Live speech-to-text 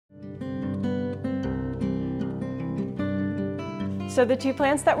So the two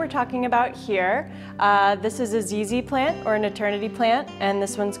plants that we're talking about here, this is a ZZ plant or an eternity plant, and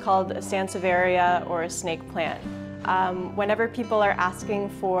this one's called a Sansevieria or a snake plant. Whenever people are asking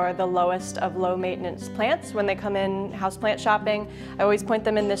for the lowest of low maintenance plants when they come in houseplant shopping, I always point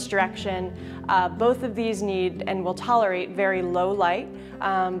them in this direction. Both of these need and will tolerate very low light,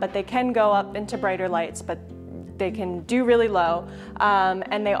 but they can go up into brighter lights, but they can do really low,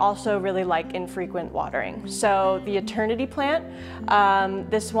 and they also really like infrequent watering. So the eternity plant,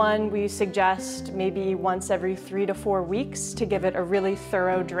 this one we suggest maybe once every 3 to 4 weeks to give it a really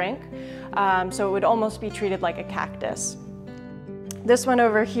thorough drink. So it would almost be treated like a cactus. This one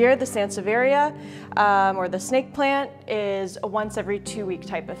over here, the Sansevieria, or the snake plant, is a once every 2 week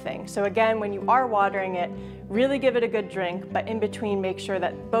type of thing. So again, when you are watering it, really give it a good drink, but in between make sure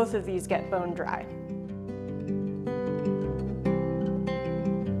that both of these get bone dry.